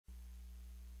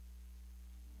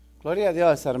Gloria a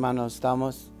Dios,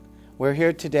 hermanos. We're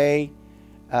here today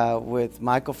with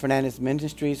Michael Fernandez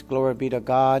Ministries. Glory be to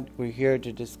God. We're here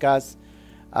to discuss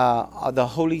the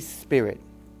Holy Spirit.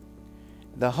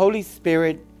 The Holy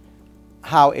Spirit,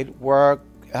 how it works,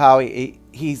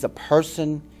 He's a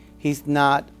person. He's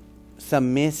not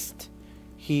some mist.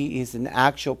 He is an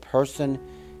actual person.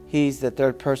 He's the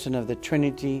third person of the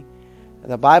Trinity.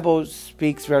 The Bible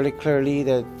speaks very clearly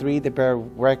the three that bear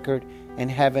record in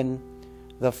heaven: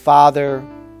 the Father,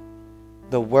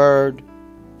 the Word,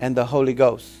 and the Holy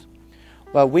Ghost.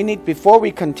 But before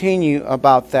we continue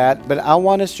about that, but I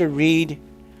want us to read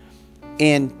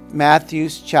in Matthew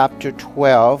chapter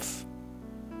 12,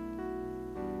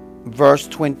 verse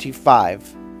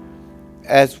 25.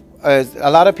 As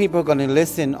a lot of people are going to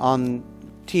listen on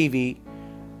TV,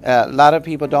 a lot of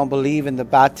people don't believe in the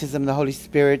baptism of the Holy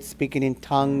Spirit, speaking in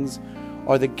tongues,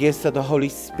 or the gifts of the Holy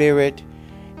Spirit.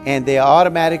 And they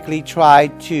automatically try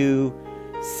to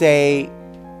say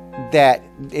that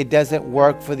it doesn't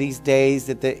work for these days,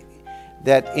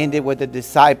 that ended with the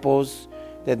disciples,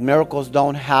 that miracles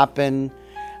don't happen,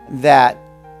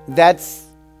 that's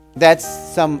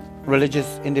some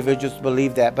religious individuals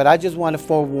believe that. But I just want to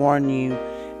forewarn you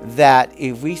that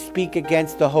if we speak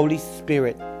against the Holy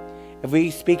Spirit,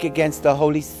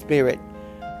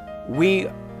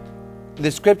 the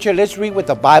scripture, let's read what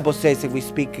the Bible says if we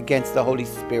speak against the Holy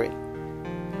Spirit.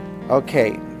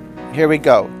 Okay, here we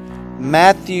go.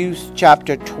 Matthew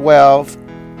chapter 12,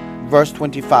 verse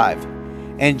 25.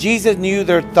 And Jesus knew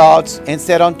their thoughts and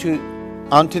said unto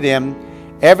them,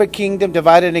 every kingdom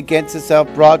divided against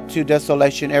itself brought to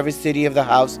desolation. Every city of the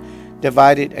house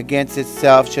divided against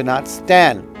itself shall not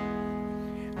stand.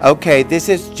 Okay, this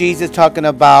is Jesus talking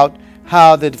about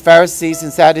how the Pharisees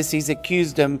and Sadducees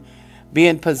accused him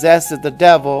being possessed of the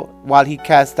devil while he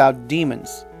cast out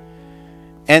demons.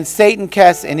 And Satan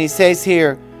and he says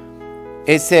here,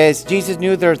 it says, Jesus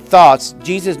knew their thoughts.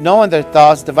 Jesus, knowing their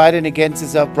thoughts, divided against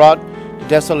himself, brought to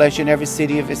desolation every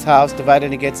city of his house,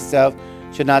 divided against itself,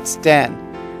 should not stand.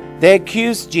 They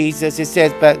accused Jesus, it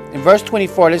says, but in verse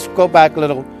 24, let's go back a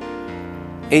little.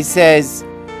 It says,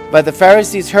 but the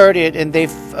Pharisees heard it, and they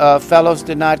fellows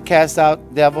did not cast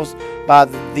out devils by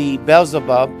the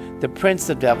Beelzebub, the prince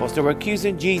of devils. They were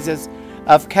accusing Jesus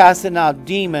of casting out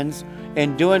demons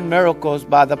and doing miracles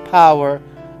by the power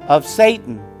of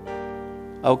Satan.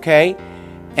 Okay?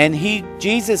 And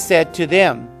Jesus said to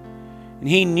them, and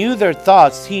he knew their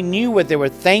thoughts, he knew what they were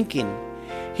thinking.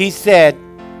 He said,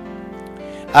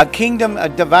 a kingdom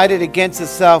divided against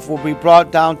itself will be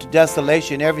brought down to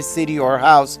desolation. Every city or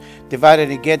house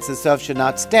divided against itself shall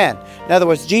not stand. In other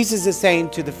words, Jesus is saying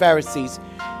to the Pharisees,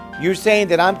 you're saying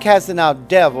that I'm casting out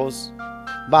devils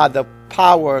by the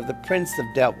power of the prince of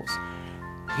devils.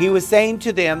 He was saying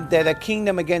to them that a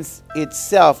kingdom against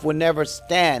itself will never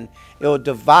stand. It will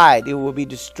divide. It will be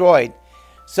destroyed.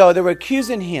 So they were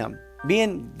accusing him,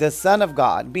 being the Son of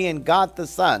God, being God the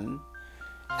Son,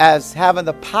 as having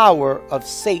the power of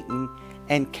Satan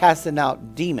and casting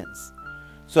out demons.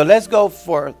 So let's go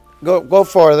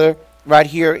further right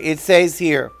here. It says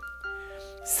here,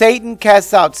 Satan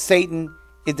casts out Satan,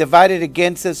 is divided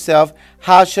against itself.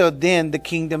 How shall then the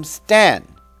kingdom stand?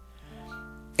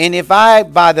 And if I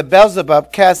by the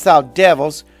Beelzebub cast out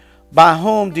devils, by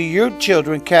whom do your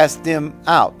children cast them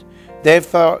out?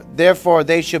 Therefore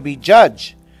they shall be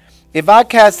judged. If I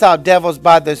cast out devils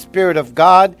by the Spirit of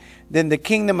God, then the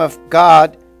kingdom of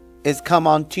God is come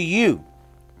unto you.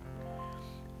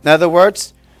 In other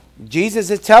words,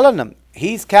 Jesus is telling them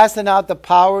he's casting out the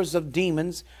powers of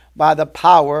demons by the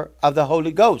power of the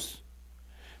Holy Ghost.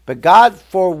 But God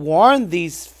forewarned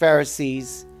these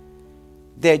Pharisees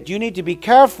that you need to be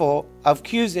careful of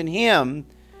accusing him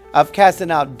of casting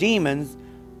out demons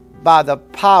by the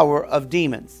power of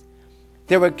demons.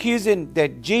 They were accusing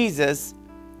that Jesus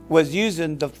was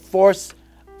using the force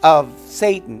of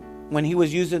Satan when he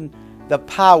was using the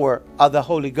power of the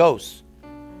Holy Ghost.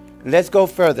 Let's go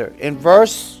further. In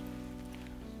verse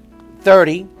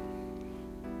 31,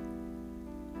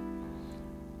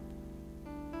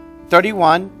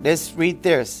 let's read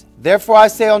this. Therefore I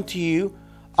say unto you,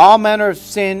 all manner of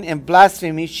sin and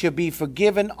blasphemy shall be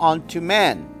forgiven unto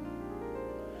man.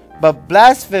 But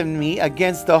blasphemy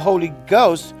against the Holy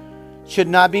Ghost should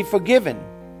not be forgiven.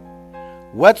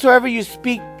 Whatsoever you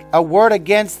speak a word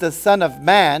against the Son of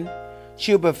Man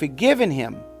shall be forgiven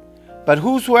him. But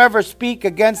whosoever speak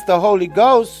against the Holy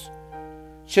Ghost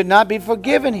should not be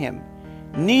forgiven him,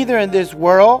 neither in this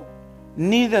world,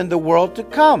 neither in the world to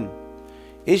come.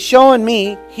 It's showing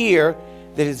me here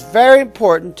that it's very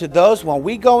important to those when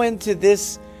we go into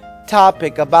this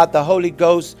topic about the Holy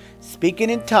Ghost,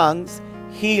 speaking in tongues,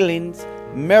 healings,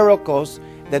 miracles,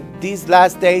 that these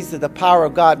last days that the power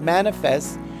of God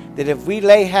manifests, that if we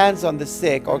lay hands on the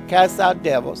sick or cast out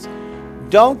devils,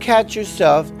 don't catch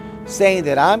yourself saying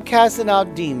that I'm casting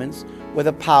out demons with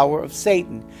the power of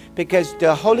Satan, because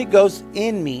the Holy Ghost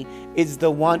in me is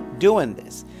the one doing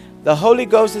this. The Holy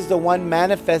Ghost is the one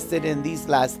manifested in these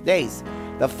last days.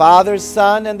 The Father,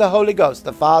 Son, and the Holy Ghost.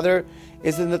 The Father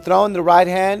is in the throne. The right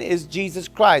hand is Jesus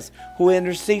Christ, who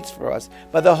intercedes for us.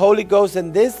 But the Holy Ghost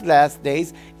in these last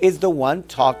days is the one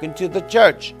talking to the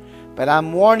church. But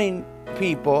I'm warning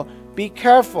people, be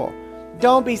careful.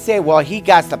 Don't be saying, well, he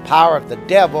got the power of the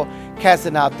devil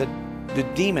casting out the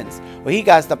demons. Well, he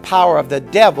got the power of the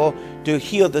devil to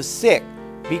heal the sick.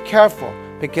 Be careful,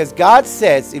 because God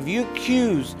says if you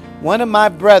accuse one of my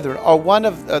brethren or one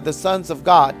of the sons of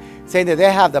God, saying that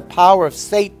they have the power of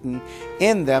Satan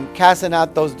in them, casting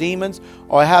out those demons,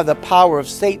 or have the power of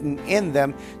Satan in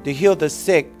them to heal the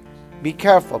sick, be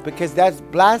careful, because that's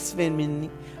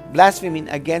blaspheming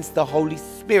against the Holy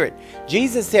Spirit.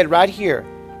 Jesus said right here,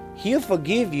 he'll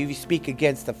forgive you if you speak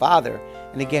against the Father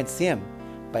and against him,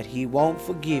 but he won't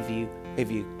forgive you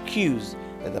if you accuse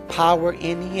that the power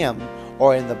in him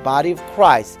or in the body of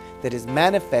Christ that is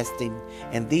manifesting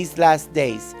in these last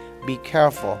days. Be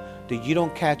careful that you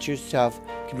don't catch yourself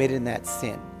committing that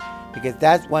sin, because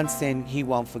that's one sin he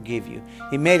won't forgive you.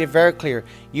 He made it very clear,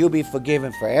 you'll be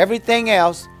forgiven for everything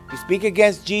else. You speak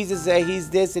against Jesus, say he's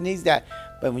this and he's that,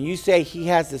 but when you say he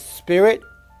has the spirit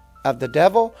of the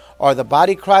devil, or the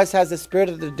body of Christ has the spirit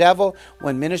of the devil,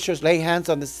 when ministers lay hands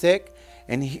on the sick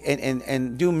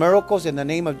and do miracles in the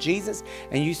name of Jesus,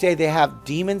 and you say they have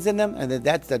demons in them and that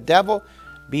that's the devil,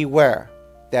 beware.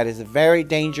 That is a very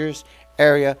dangerous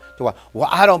area to, well,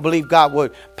 I don't believe God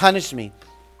would punish me.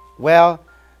 Well,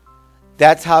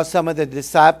 that's how some of the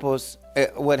disciples,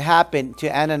 what happened to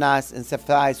Ananias and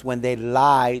Sapphira when they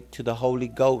lied to the Holy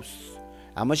Ghost.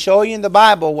 I'm going to show you in the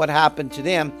Bible what happened to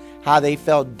them, how they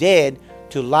fell dead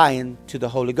to lying to the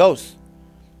Holy Ghost.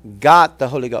 Got the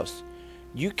Holy Ghost.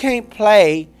 You can't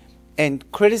play and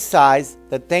criticize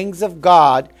the things of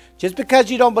God just because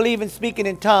you don't believe in speaking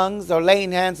in tongues or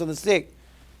laying hands on the sick.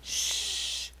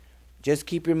 Shh. Just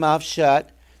keep your mouth shut,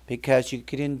 because you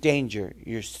could endanger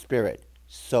your spirit,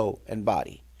 soul, and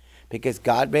body. Because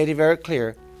God made it very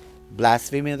clear,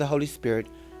 blasphemy of the Holy Spirit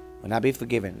will not be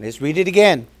forgiven. Let's read it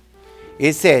again.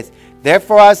 It says,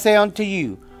 therefore I say unto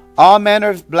you, all manner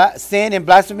of sin and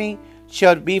blasphemy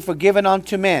shall be forgiven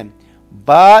unto men,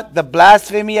 but the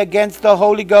blasphemy against the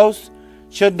Holy Ghost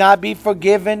should not be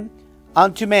forgiven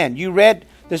unto men. You read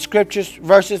the scriptures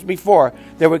verses before.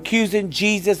 They were accusing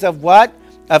Jesus of what?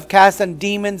 Of casting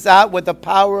demons out with the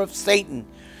power of Satan.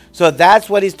 So that's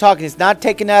what he's talking. It's not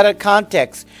taken out of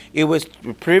context. It was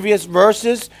previous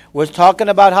verses was talking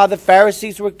about how the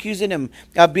Pharisees were accusing him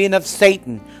of being of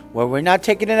Satan. Well, we're not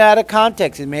taking it out of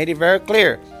context. It made it very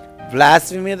clear.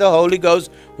 Blasphemy of the Holy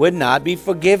Ghost would not be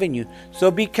forgiven you. So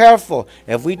be careful.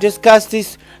 If we discuss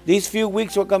these few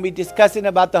weeks, we're going to be discussing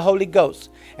about the Holy Ghost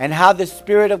and how the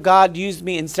Spirit of God used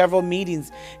me in several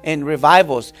meetings and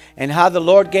revivals, and how the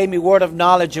Lord gave me word of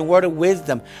knowledge and word of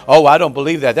wisdom. Oh, I don't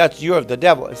believe that. That's you're of the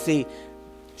devil. See,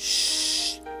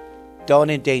 shh. Don't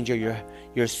endanger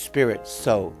your spirit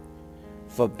soul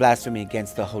for blasphemy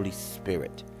against the Holy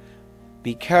Spirit.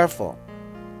 Be careful,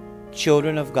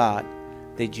 children of God,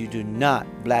 that you do not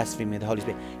blaspheme the Holy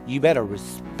Spirit. You better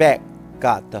respect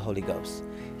God, the Holy Ghost.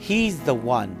 He's the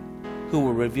one who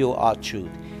will reveal all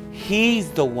truth. He's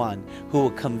the one who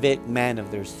will convict man of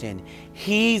their sin.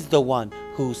 He's the one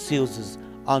who seals us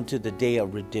unto the day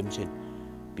of redemption.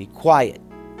 Be quiet.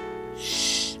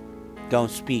 Shh. Don't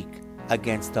speak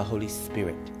against the Holy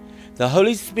Spirit. The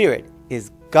Holy Spirit is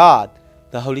God,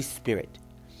 the Holy Spirit.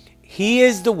 He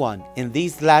is the one in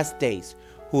these last days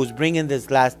who is bringing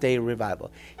this last day revival.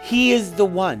 He is the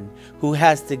one who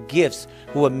has the gifts,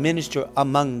 who will minister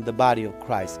among the body of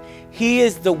Christ. He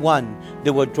is the one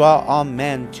that will draw all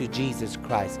men to Jesus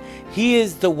Christ. He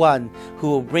is the one who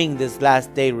will bring this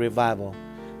last day revival.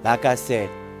 Like I said,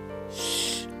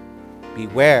 shh,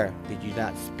 beware that you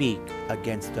not speak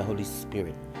against the Holy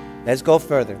Spirit. Let's go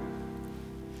further.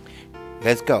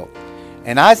 Let's go.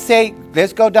 And I say,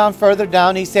 let's go down further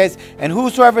down. He says, and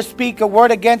whosoever speak a word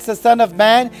against the Son of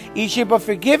Man, he shall be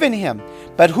forgiven him.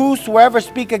 But whosoever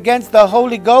speak against the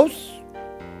Holy Ghost,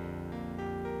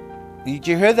 did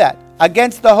you hear that?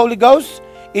 Against the Holy Ghost,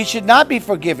 it should not be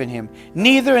forgiven him,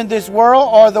 neither in this world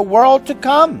or the world to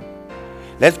come.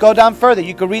 Let's go down further.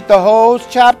 You can read the whole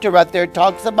chapter right there. It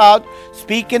talks about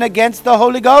speaking against the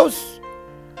Holy Ghost.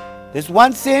 This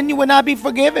one sin you will not be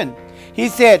forgiven. He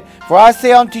said, for I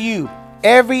say unto you,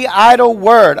 every idle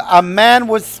word a man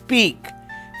would speak,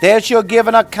 They shall give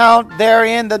an account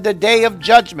therein the day of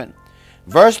judgment.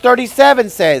 Verse 37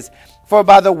 says, for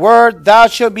by the word thou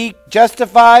shalt be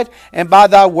justified, and by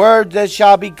thy word thou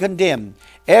shalt be condemned.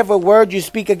 Every word you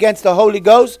speak against the Holy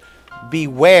Ghost,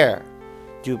 beware.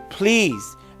 Do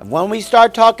please. And when we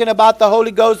start talking about the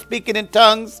Holy Ghost, speaking in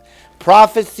tongues,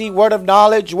 prophecy, word of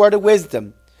knowledge, word of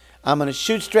wisdom, I'm going to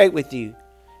shoot straight with you.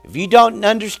 If you don't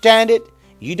understand it,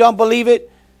 you don't believe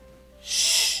it,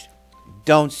 shh.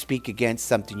 Don't speak against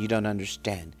something you don't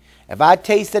understand. If I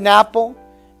taste an apple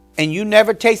and you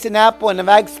never taste an apple, and if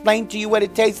I explain to you what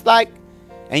it tastes like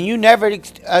and you never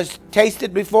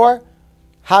tasted before,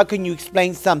 how can you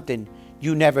explain something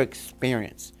you never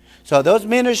experienced? So those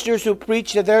ministers who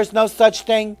preach that there is no such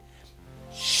thing,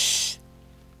 shh,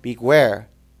 beware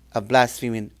of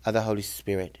blaspheming of the Holy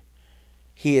Spirit.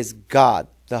 He is God,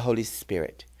 the Holy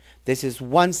Spirit. This is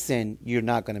one sin you're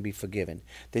not going to be forgiven.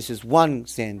 This is one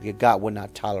sin that God will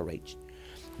not tolerate.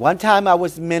 One time I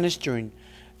was ministering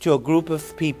to a group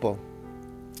of people,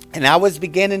 and I was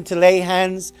beginning to lay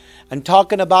hands and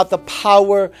talking about the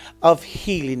power of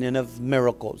healing and of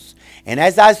miracles. And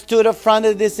as I stood in front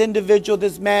of this individual,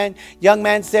 this young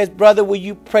man says, brother, will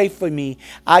you pray for me?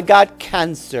 I got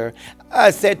cancer.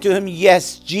 I said to him,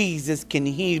 yes, Jesus can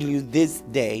heal you this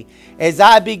day. As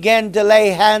I began to lay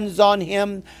hands on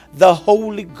him, the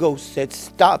Holy Ghost said,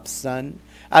 stop, son.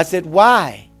 I said,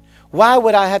 why? Why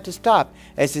would I have to stop?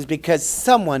 It says, because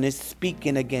someone is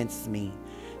speaking against me.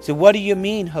 So what do you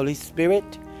mean, Holy Spirit?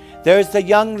 There's a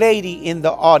young lady in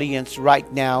the audience right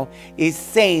now is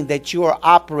saying that you are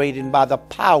operating by the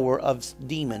power of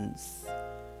demons.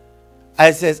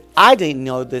 I says, I didn't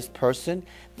know this person.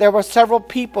 There were several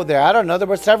people there. I don't know. There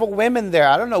were several women there.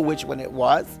 I don't know which one it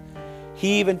was.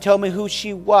 He even told me who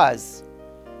she was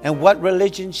and what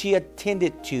religion she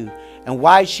attended to and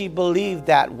why she believed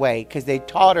that way. Because they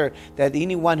taught her that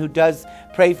anyone who does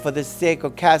pray for the sick or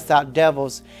cast out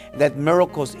devils, that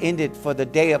miracles ended for the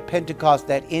day of Pentecost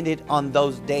that ended on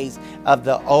those days of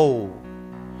the old.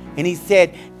 And he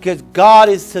said, because God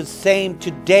is the same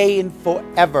today and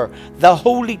forever. The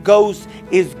Holy Ghost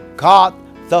is God,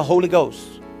 the Holy Ghost.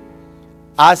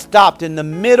 I stopped in the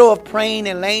middle of praying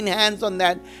and laying hands on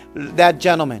that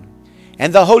gentleman.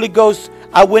 And the Holy Ghost,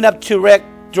 I went up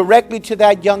directly to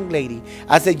that young lady.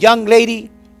 I said, young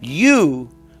lady, you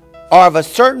are of a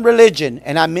certain religion.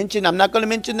 And I'm not going to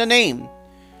mention the name.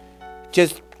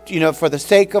 Just, for the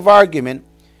sake of argument.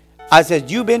 I said,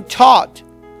 you've been taught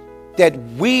that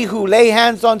we who lay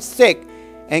hands on sick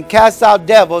and cast out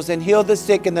devils and heal the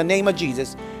sick in the name of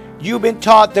Jesus, you've been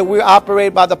taught that we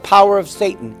operate by the power of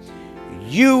Satan.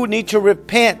 You need to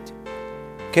repent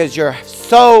because your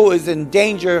soul is in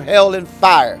danger of hell and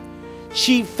fire.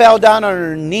 She fell down on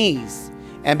her knees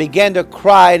and began to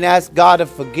cry and ask God to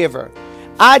forgive her.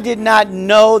 I did not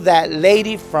know that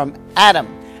lady from Adam.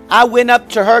 I went up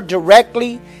to her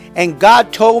directly, and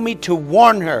God told me to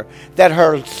warn her that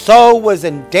her soul was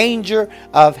in danger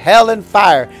of hell and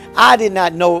fire. I did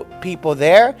not know people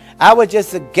there. I was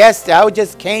just a guest. I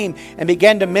just came and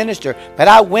began to minister. But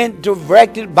I went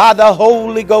directed by the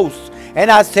Holy Ghost. And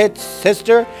I said,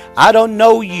 sister, I don't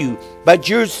know you, but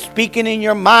you're speaking in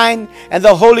your mind, and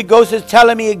the Holy Ghost is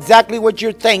telling me exactly what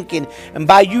you're thinking. And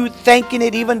by you thinking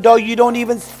it, even though you don't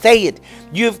even say it,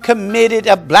 you've committed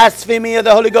a blasphemy of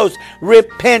the Holy Ghost.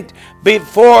 Repent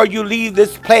before you leave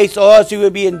this place, or else you will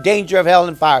be in danger of hell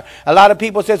and fire. A lot of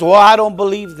people says, well, I don't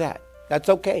believe that. That's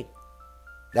okay.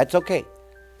 That's okay.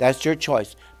 That's your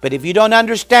choice. But if you don't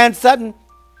understand something,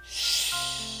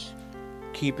 shh,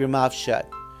 keep your mouth shut.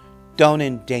 Don't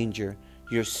endanger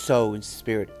your soul and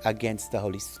spirit against the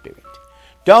Holy Spirit.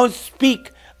 Don't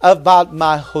speak about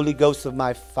my Holy Ghost of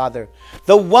my Father,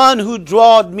 the one who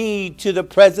drawed me to the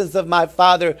presence of my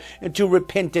Father and to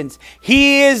repentance.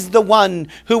 He is the one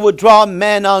who would draw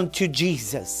men unto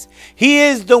Jesus. He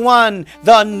is the one,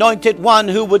 the anointed one,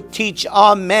 who would teach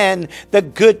all men the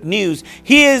good news.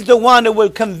 He is the one who will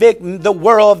convict the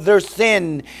world of their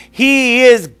sin. He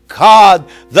is God,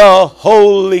 the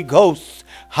Holy Ghost.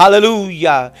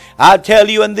 Hallelujah. I tell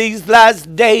you, in these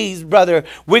last days, brother,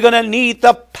 we're going to need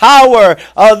the power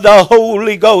of the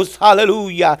Holy Ghost.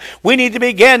 Hallelujah. We need to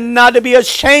begin not to be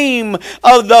ashamed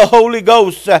of the Holy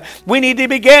Ghost. We need to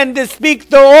begin to speak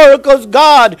the oracles of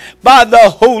God by the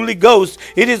Holy Ghost.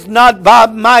 It is not by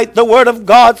might, the word of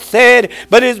God said,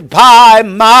 but it is by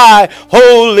my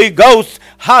Holy Ghost.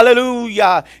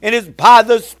 Hallelujah. It is by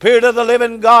the Spirit of the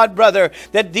living God, brother,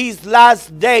 that these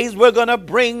last days we're going to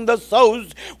bring the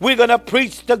souls We're going to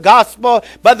preach the gospel,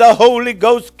 but the Holy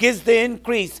Ghost gives the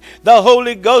increase. The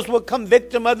Holy Ghost will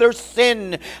convict them of their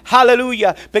sin.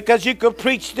 Hallelujah. Because you could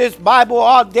preach this Bible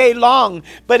all day long,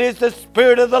 but it's the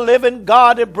Spirit of the living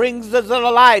God that brings us to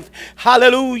life.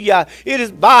 Hallelujah. It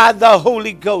is by the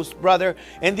Holy Ghost, brother.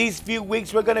 In these few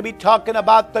weeks, we're going to be talking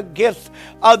about the gifts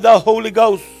of the Holy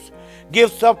Ghost.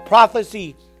 Gifts of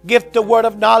prophecy, gift the word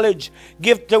of knowledge,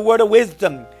 gift the word of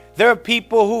wisdom. There are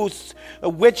people who's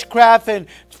witchcraft and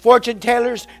fortune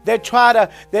tellers. They try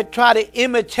to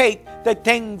imitate the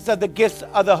things of the gifts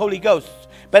of the Holy Ghost.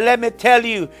 But let me tell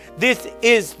you, this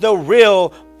is the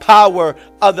real power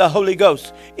of the Holy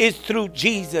Ghost. Is through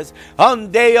Jesus.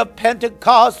 On day of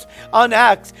Pentecost, on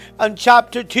Acts, on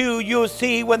chapter 2, you'll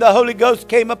see when the Holy Ghost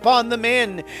came upon the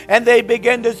men and they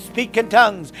began to speak in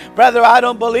tongues. Brother, I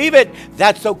don't believe it.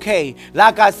 That's okay.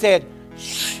 Like I said,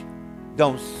 shh,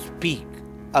 don't speak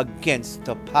against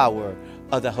the power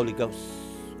of the Holy Ghost.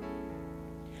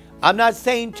 I'm not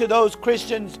saying to those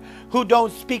Christians who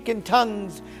don't speak in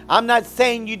tongues, I'm not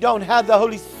saying you don't have the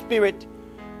Holy Spirit,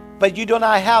 but you do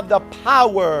not have the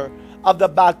power of the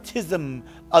baptism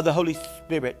of the Holy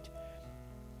Spirit.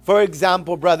 For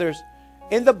example, brothers,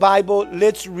 in the Bible,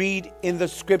 let's read in the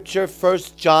scripture 1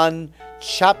 John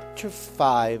chapter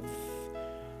 5.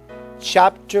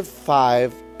 Chapter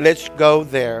 5, let's go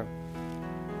there.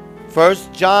 1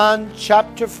 John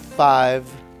chapter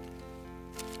 5.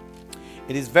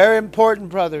 It is very important,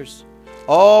 brothers.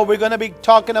 Oh, we're going to be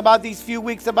talking about these few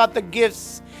weeks about the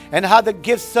gifts and how the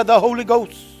gifts of the Holy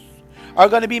Ghost are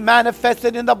going to be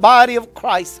manifested in the body of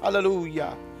Christ.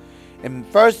 Hallelujah. In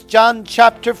 1 John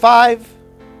chapter 5,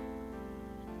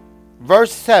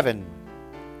 verse 7.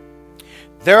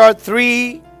 There are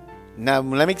three. Now,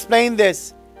 let me explain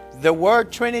this. The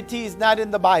word Trinity is not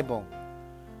in the Bible,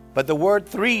 but the word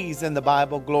three is in the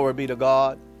Bible. Glory be to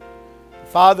God. The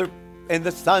Father and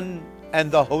the Son and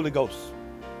the Holy Ghost.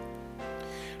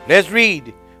 Let's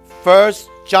read 1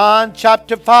 John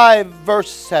chapter 5, verse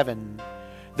 7.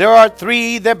 There are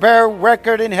three that bear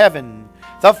record in heaven,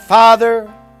 the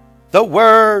Father, the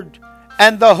Word,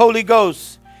 and the Holy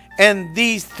Ghost. And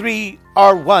these three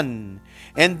are one.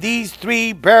 And these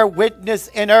three bear witness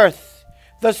in earth,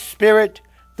 the Spirit,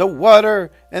 the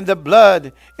water, and the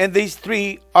blood. And these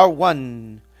three are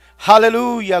one.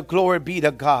 Hallelujah, glory be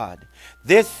to God.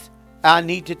 This I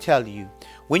need to tell you.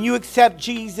 When you accept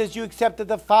Jesus, you accepted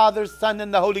the Father, Son,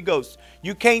 and the Holy Ghost.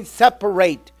 You can't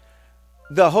separate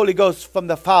the Holy Ghost from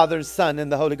the Father, Son,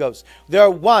 and the Holy Ghost. They're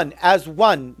one, as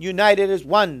one, united as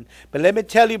one. But let me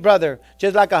tell you, brother,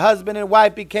 just like a husband and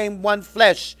wife became one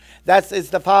flesh, that is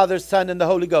the Father, Son, and the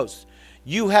Holy Ghost.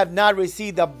 You have not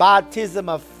received the baptism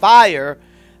of fire.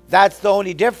 That's the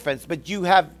only difference. But you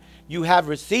have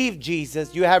received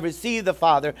Jesus. You have received the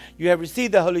Father. You have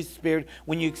received the Holy Spirit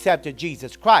when you accepted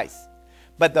Jesus Christ.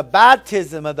 But the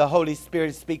baptism of the Holy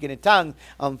Spirit, speaking in tongues,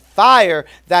 on fire,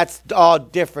 that's all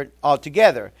different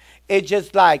altogether. It's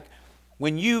just like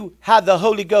when you have the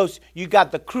Holy Ghost, you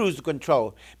got the cruise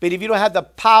control. But if you don't have the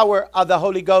power of the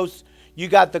Holy Ghost, you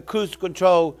got the cruise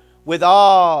control with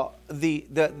all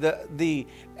the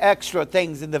extra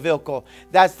things in the vehicle.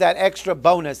 That's that extra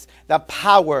bonus, the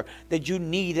power that you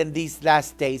need in these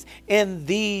last days. In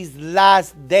these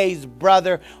last days,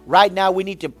 brother, right now we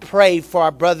need to pray for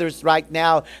our brothers right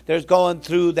now. There's going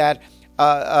through that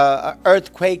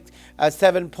earthquake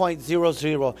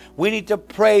 7.00. We need to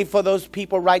pray for those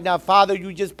people right now. Father,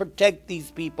 you just protect these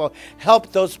people.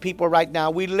 Help those people right now.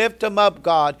 We lift them up,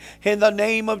 God, in the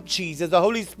name of Jesus. The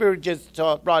Holy Spirit just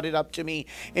brought it up to me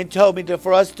and told me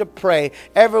for us to pray.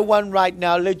 Everyone right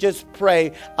now, let's just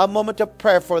pray. A moment of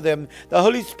prayer for them. The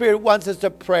Holy Spirit wants us to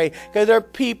pray because there are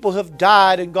people who have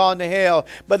died and gone to hell,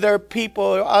 but there are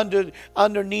people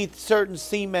underneath certain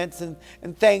cements and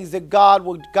things that God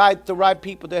will guide the right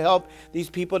people to help these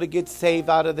people to get saved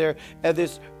out of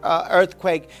this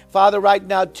earthquake. Father, right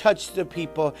now, touch the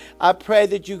people. I pray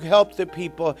that you help the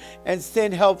people and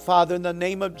send help, Father, in the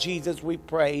name of Jesus. We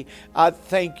pray. I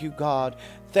thank you, God.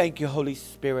 Thank you, Holy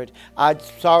Spirit. I'm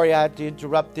sorry I had to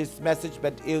interrupt this message,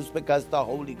 but it was because the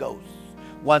Holy Ghost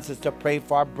wants us to pray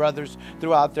for our brothers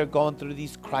throughout their going through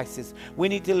these crises. We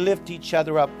need to lift each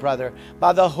other up, brother.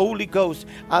 By the Holy Ghost,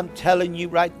 I'm telling you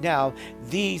right now,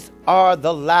 these are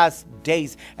the last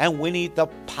days, and we need the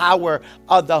power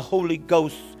of the Holy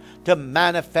Ghost to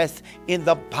manifest in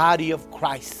the body of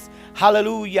Christ.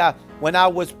 Hallelujah. When I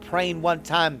was praying one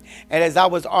time, and as I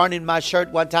was ironing my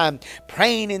shirt one time,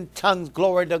 praying in tongues,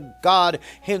 glory to God,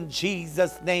 in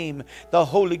Jesus' name, the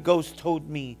Holy Ghost told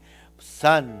me,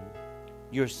 son,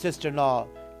 your sister-in-law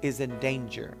is in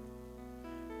danger.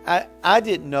 I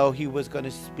didn't know he was going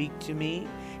to speak to me.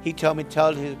 He told me,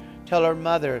 tell Tell her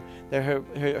mother that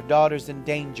her daughter's in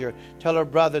danger. Tell her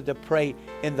brother to pray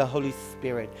in the Holy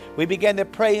Spirit. We began to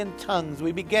pray in tongues.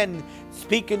 We began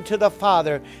speaking to the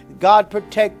Father. God,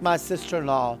 protect my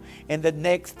sister-in-law. And the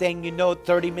next thing you know,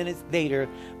 30 minutes later,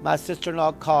 my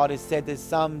sister-in-law called and said that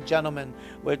some gentlemen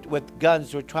with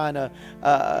guns were trying to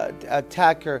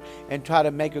attack her and try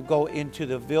to make her go into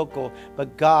the vehicle.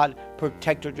 But God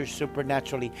protected her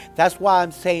supernaturally. That's why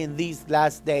I'm saying these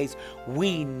last days,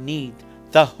 we need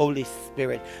the Holy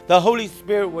Spirit. The Holy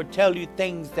Spirit will tell you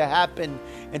things to happen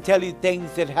and tell you things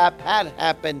that had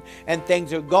happened and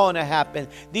things are going to happen.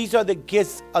 These are the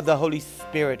gifts of the Holy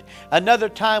Spirit. Another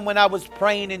time when I was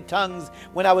praying in tongues,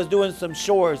 when I was doing some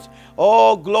chores,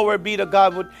 oh, glory be to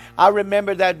God. I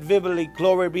remember that vividly.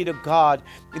 Glory be to God.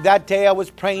 That day I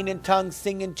was praying in tongues,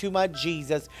 singing to my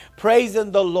Jesus,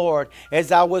 praising the Lord.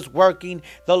 As I was working,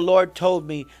 the Lord told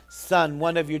me, son,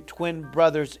 one of your twin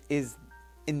brothers is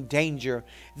in danger.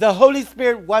 The Holy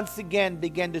Spirit once again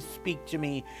began to speak to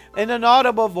me in an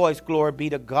audible voice. Glory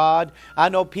be to God. I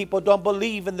know people don't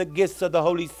believe in the gifts of the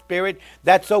Holy Spirit.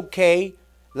 That's okay.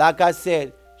 Like I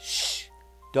said, shh,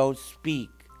 don't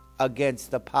speak against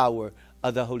the power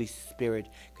of the Holy Spirit,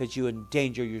 because you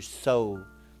endanger your soul,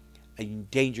 and you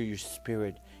endanger your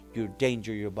spirit, you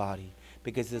endanger your body,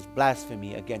 because it's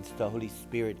blasphemy against the Holy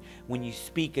Spirit when you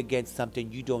speak against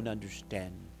something you don't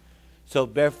understand. So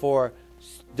therefore,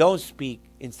 don't speak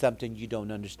in something you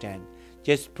don't understand.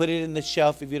 Just put it in the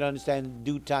shelf. If you don't understand, in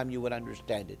due time you would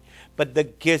understand it. But the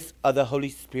gifts of the Holy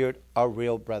Spirit are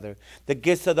real, brother. The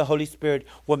gifts of the Holy Spirit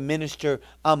will minister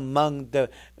among the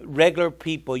regular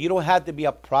people. You don't have to be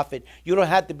a prophet. You don't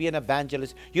have to be an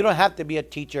evangelist. You don't have to be a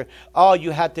teacher. All you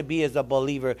have to be is a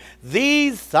believer.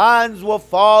 These signs will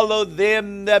follow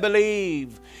them that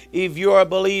believe. If you're a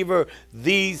believer,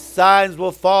 these signs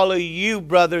will follow you,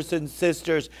 brothers and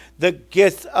sisters. The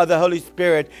gifts of the Holy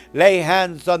Spirit. Lay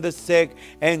hands on the sick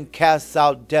and cast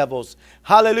out devils.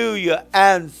 Hallelujah.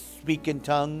 And speak in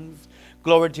tongues.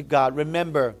 Glory to God.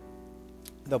 Remember,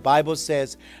 the Bible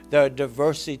says there are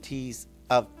diversities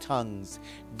of tongues,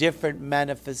 different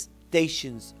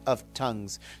manifestations of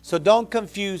tongues. So don't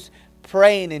confuse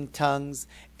praying in tongues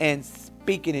and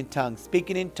speaking in tongues.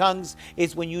 Speaking in tongues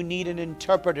is when you need an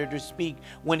interpreter to speak,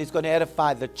 when it's going to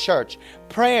edify the church.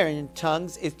 Prayer in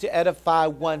tongues is to edify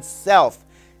oneself.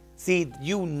 See,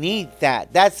 you need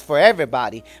that. That's for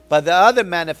everybody. But the other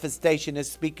manifestation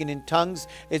is speaking in tongues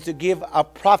is to give a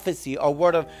prophecy, a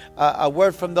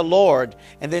word from the Lord,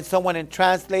 and then someone can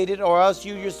translate it, or else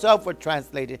you yourself would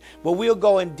translate it. But we'll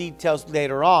go in details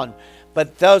later on.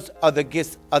 But those are the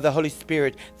gifts of the Holy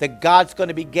Spirit that God's going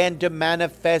to begin to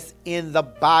manifest in the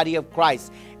body of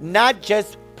Christ. Not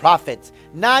just prophets,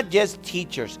 not just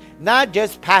teachers, not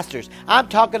just pastors. I'm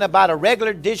talking about a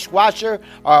regular dishwasher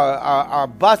or a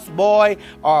bus boy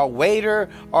or a waiter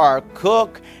or a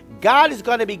cook. God is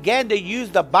going to begin to use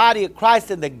the body of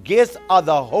Christ in the gifts of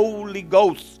the Holy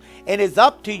Ghost. And it's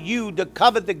up to you to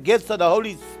covet the gifts of the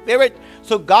Holy Spirit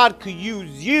so God could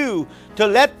use you to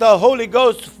let the Holy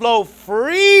Ghost flow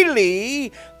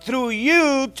freely through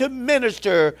you to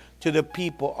minister to the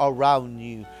people around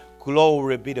you.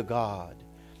 Glory be to God.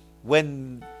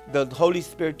 When the Holy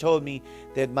Spirit told me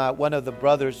that one of the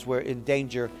brothers were in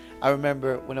danger, I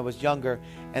remember when I was younger,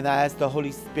 and I asked the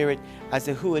Holy Spirit, I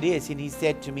said, who it is? And he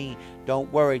said to me,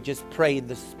 don't worry, just pray in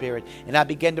the Spirit. And I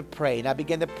began to pray, and I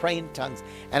began to pray in tongues,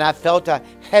 and I felt a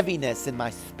heaviness in my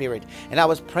spirit, and I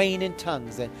was praying in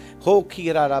tongues. And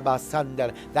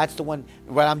that's the one,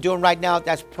 what I'm doing right now,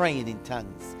 that's praying in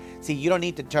tongues. See, you don't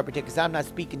need to interpret it, because I'm not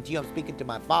speaking to you, I'm speaking to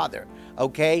my Father.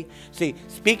 Okay? See,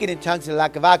 speaking in tongues is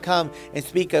like if I come and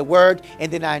speak a word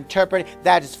and then I interpret it,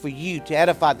 that is for you to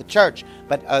edify the church,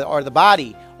 but or the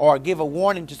body, or give a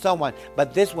warning to someone.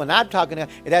 But this one I'm talking to,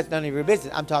 that's none of your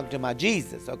business. I'm talking to my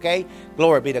Jesus, okay?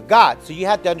 Glory be to God. So you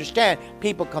have to understand,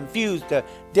 people confuse the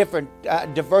different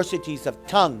diversities of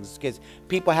tongues, because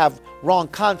people have wrong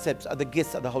concepts of the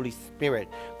gifts of the Holy Spirit.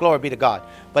 Glory be to God.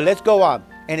 But let's go on.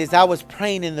 And as I was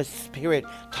praying in the Spirit,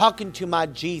 talking to my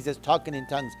Jesus, talking in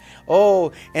tongues,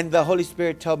 oh, and the Holy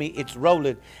Spirit told me it's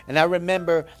rolling. And I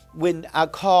remember when I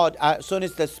called, as soon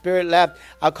as the Spirit left,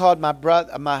 I called my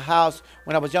brother, my house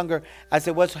when I was younger. I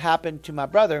said, what's happened to my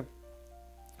brother?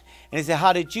 And he said,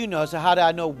 how did you know? I said, how did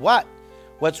I know what?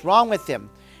 What's wrong with him?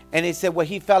 And they said, well,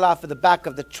 he fell off of the back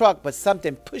of the truck, but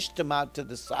something pushed him out to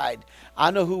the side. I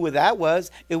know who that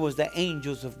was. It was the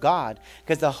angels of God.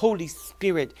 Because the Holy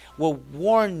Spirit will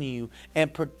warn you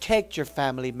and protect your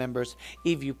family members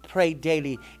if you pray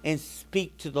daily and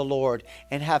speak to the Lord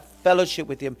and have fellowship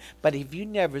with Him. But if you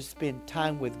never spend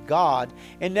time with God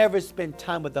and never spend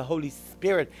time with the Holy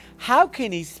Spirit, how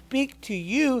can He speak to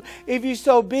you if you're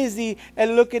so busy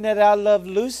and looking at I Love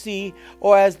Lucy,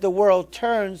 or As the World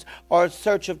Turns, or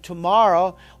Search of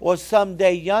Tomorrow, or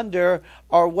Someday Yonder,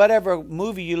 or whatever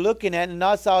movie you're looking at, and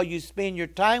that's all you spend your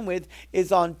time with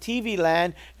is on TV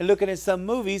land and looking at some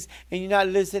movies, and you're not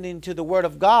listening to the Word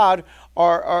of God,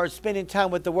 or spending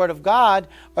time with the Word of God,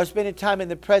 or spending time in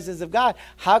the presence of God?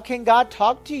 How can God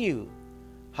talk to you?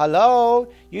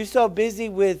 Hello? You're so busy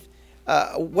with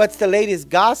what's the latest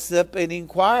gossip and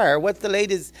inquire. What's the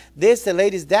latest this, the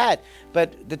latest that.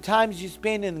 But the times you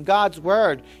spend in God's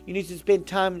Word, you need to spend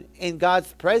time in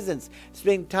God's presence.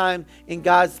 Spend time in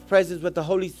God's presence with the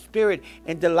Holy Spirit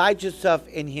and delight yourself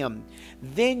in Him.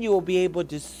 Then you will be able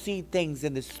to see things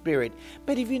in the Spirit.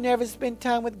 But if you never spend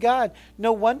time with God,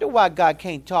 no wonder why God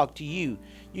can't talk to you.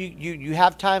 You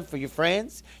have time for your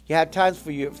friends. You have times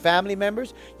for your family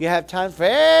members. You have time for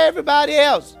everybody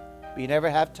else. But you never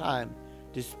have time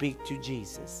to speak to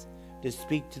Jesus, to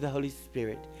speak to the Holy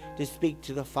Spirit, to speak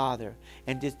to the Father,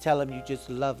 and just tell Him you just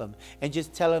love Him. And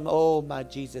just tell Him, oh, my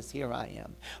Jesus, here I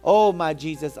am. Oh, my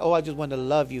Jesus, oh, I just want to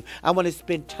love you. I want to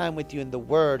spend time with you in the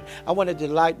Word. I want to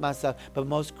delight myself. But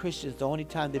most Christians, the only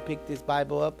time they pick this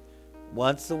Bible up,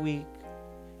 once a week.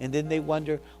 And then they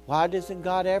wonder, why doesn't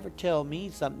God ever tell me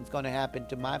something's going to happen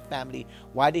to my family?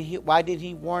 Why did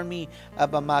he warn me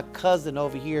about my cousin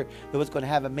over here that was going to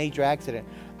have a major accident?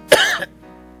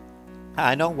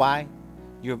 I know why.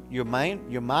 Your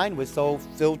mind was so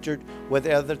filtered with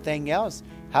everything else.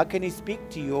 How can He speak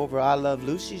to you over I Love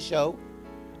Lucy show,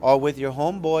 or with your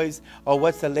homeboys, or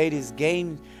what's the latest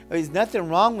game? There's nothing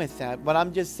wrong with that. What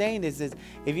I'm just saying is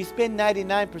if you spend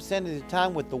 99% of the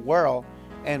time with the world,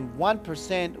 and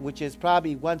 1%, which is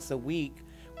probably once a week,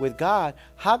 with God,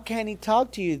 how can He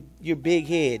talk to you, your big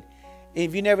head,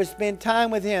 if you never spend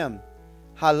time with Him?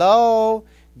 Hello?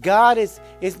 God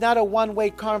it's not a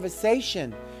one-way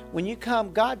conversation. When you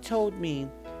come, God told me,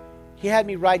 He had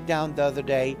me write down the other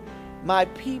day, my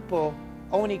people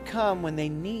only come when they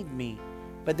need me,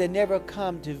 but they never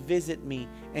come to visit me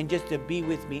and just to be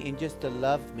with me and just to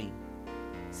love me.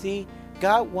 See,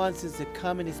 God wants us to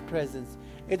come in His presence.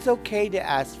 It's okay to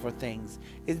ask for things.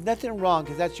 There's nothing wrong,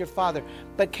 because that's your Father.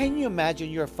 But can you imagine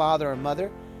you're a father or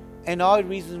mother, and all the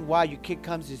reason why your kid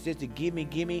comes is just to give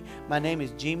me, my name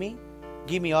is Jimmy.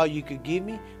 Give me all you could give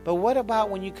me. But what about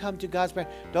when you come to God's prayer?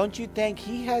 Don't you think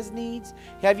He has needs?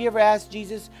 Have you ever asked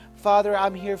Jesus, Father,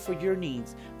 I'm here for your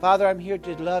needs. Father, I'm here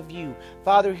to love you.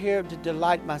 Father, here to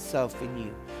delight myself in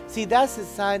you. See, that's a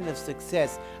sign of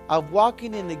success, of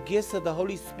walking in the gifts of the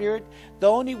Holy Spirit. The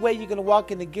only way you're going to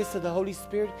walk in the gifts of the Holy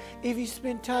Spirit if you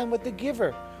spend time with the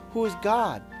giver, who is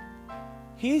God.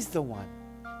 He's the one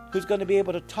who's going to be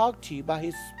able to talk to you by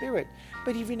His Spirit.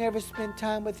 But if you never spend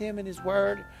time with Him in His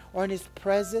Word or in His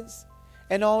presence,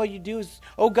 and all you do is,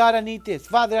 oh God, I need this.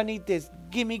 Father, I need this.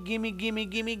 Give me. Give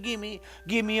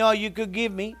me all you could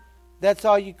give me. That's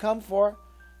all you come for.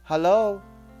 Hello?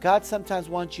 God sometimes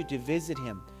wants you to visit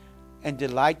Him and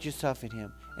delight yourself in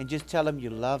Him and just tell Him you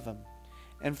love Him.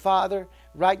 And Father,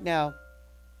 right now,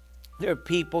 there are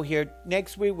people here.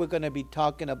 Next week, we're going to be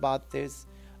talking about this,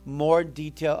 more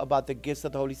detail about the gifts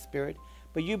of the Holy Spirit.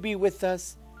 But you be with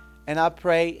us, and I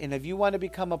pray. And if you want to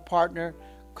become a partner,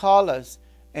 call us.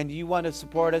 And you want to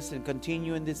support us and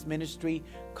continue in this ministry,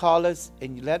 call us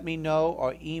and let me know,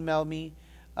 or email me,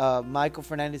 Michael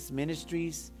Fernandez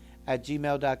Ministries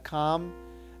 @gmail.com.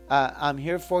 I'm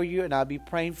here for you, and I'll be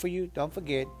praying for you. Don't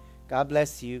forget. God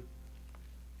bless you,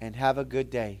 and have a good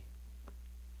day.